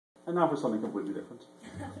And now for something completely different.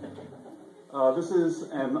 This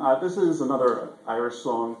is another Irish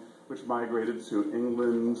song which migrated to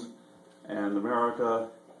England and America.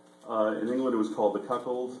 In England, it was called The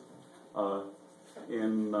Cuckold.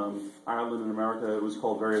 In Ireland and America, it was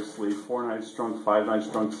called variously 4 Nights Drunk, 5 Nights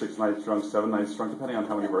Drunk, 6 Nights Drunk, 7 Nights Drunk, depending on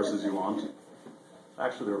how many verses you want.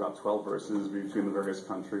 Actually, there were about 12 verses between the various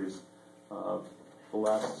countries. The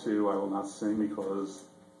last two I will not sing because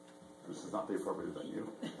this is not the appropriate venue.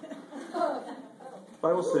 But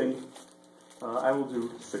I will sing. I will do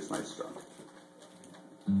 6 Nights Drunk.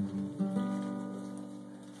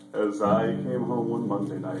 As I came home one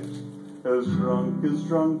Monday night, as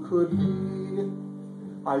drunk could be,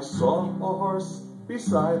 I saw a horse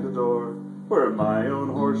beside the door, where my own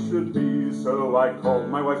horse should be. So I called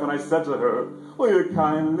my wife and I said to her, will you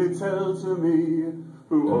kindly tell to me,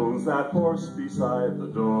 who owns that horse beside the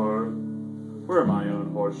door, where my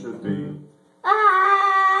own horse should be? Ah,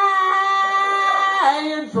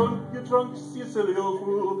 you're drunk, you silly old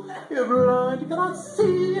fool, you're blind, you cannot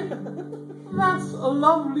see. That's a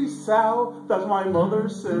lovely sow that my mother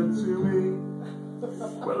sent to me.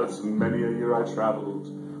 Well, it's many a year I traveled,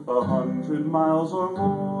 100 miles or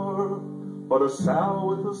more, but a sow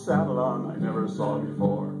with a saddle on I never saw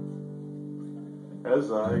before.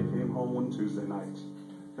 As I came home one Tuesday night,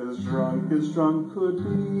 as drunk could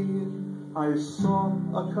be, I saw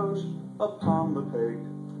a coat upon the peg,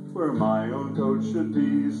 where my own coat should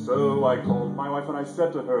be. So I called my wife and I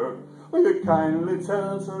said to her, will you kindly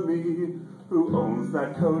tell to me, who owns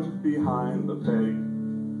that coat behind the peg,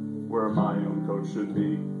 where my own coat should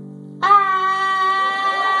be? Ah,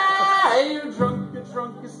 you're drunk,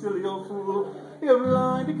 you silly old fool, you're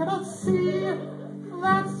blind, you cannot see.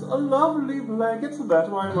 That's a lovely blanket that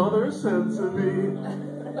my mother sent to me.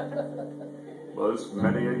 Well, it's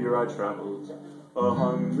many a year I traveled,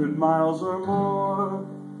 100 miles or more,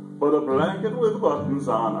 but a blanket with buttons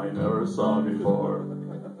on I never saw before.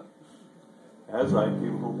 As I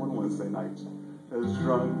came home one Wednesday night, as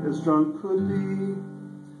drunk could be,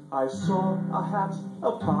 I saw a hat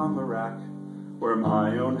upon the rack, where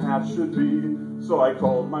my own hat should be. So I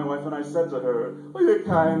called my wife and I said to her, will you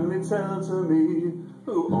kindly tell to me,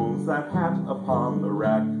 who owns that hat upon the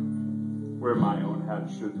rack, where my own hat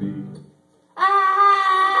should be?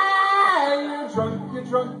 Ah, you're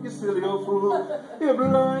drunk, you silly old fool, you're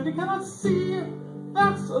blind, you cannot see.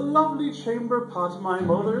 That's a lovely chamber pot my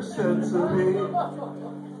mother sent to me.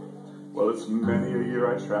 Well, it's many a year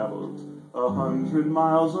I traveled, 100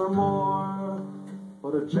 miles or more,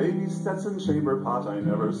 but a J.B. Stetson chamber pot I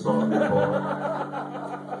never saw before.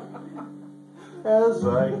 As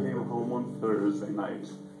I came home on Thursday night,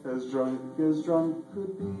 as drunk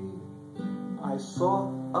could be, I saw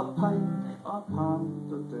a pipe upon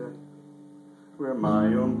the deck, where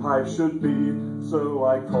my own pipe should be. So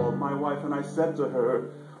I called my wife and I said to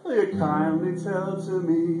her, will you kindly tell to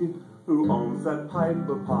me, who owns that pipe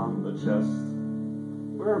upon the chest,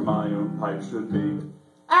 where my own pipe should be?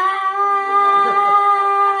 Ah,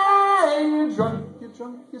 you're drunk,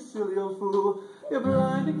 you silly old fool, you're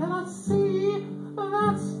blind, you cannot see.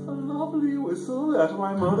 That's a lovely whistle that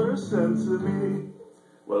my mother sent to me.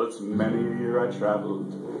 Well, it's many a year I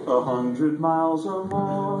traveled, 100 miles or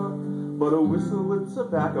more, but a whistle with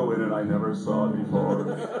tobacco in it I never saw before.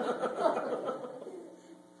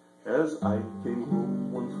 As I came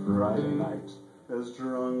home one Friday night, as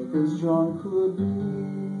drunk could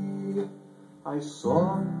be, I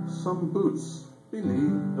saw some boots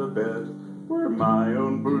beneath the bed, where my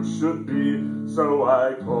own boots should be. So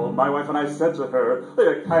I called my wife and I said to her, will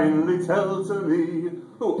you kindly tell to me,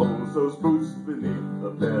 who owns those boots beneath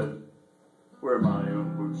the bed, where my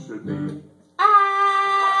own boots should be?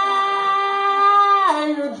 Ah,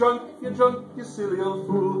 you're drunk, you silly old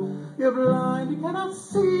fool, you're blind, you cannot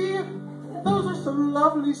see. Those are some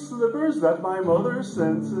lovely slippers that my mother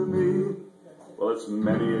sent to me. Well, it's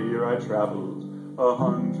many a year I traveled,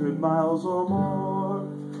 100 miles or more,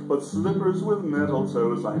 but slippers with metal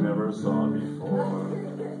toes I never saw before.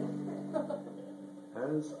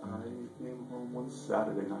 As I came home one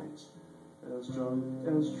Saturday night, as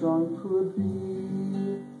drunk could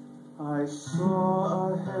be, I saw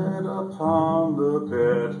a head upon the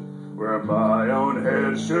bed, where my own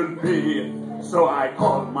head should be. So I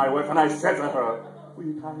called my wife and I said to her, will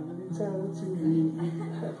you kindly tell to me,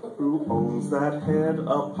 who owns that head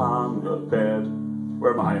upon the bed,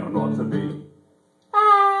 where my own ought to be?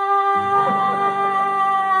 Ah,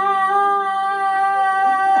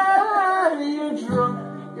 you're drunk,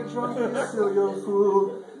 you silly old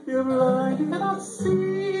fool, you're blind, you cannot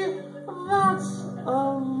see. That's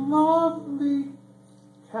a lovely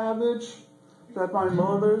cabbage that my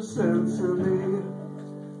mother sent to me.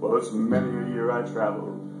 Well, But many a year I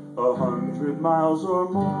traveled 100 miles or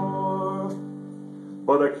more.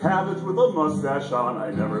 But a cabbage with a mustache on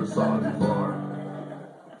I never saw before.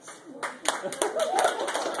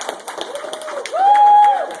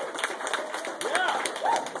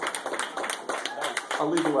 I'll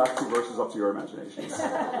leave the last two verses up to your imaginations.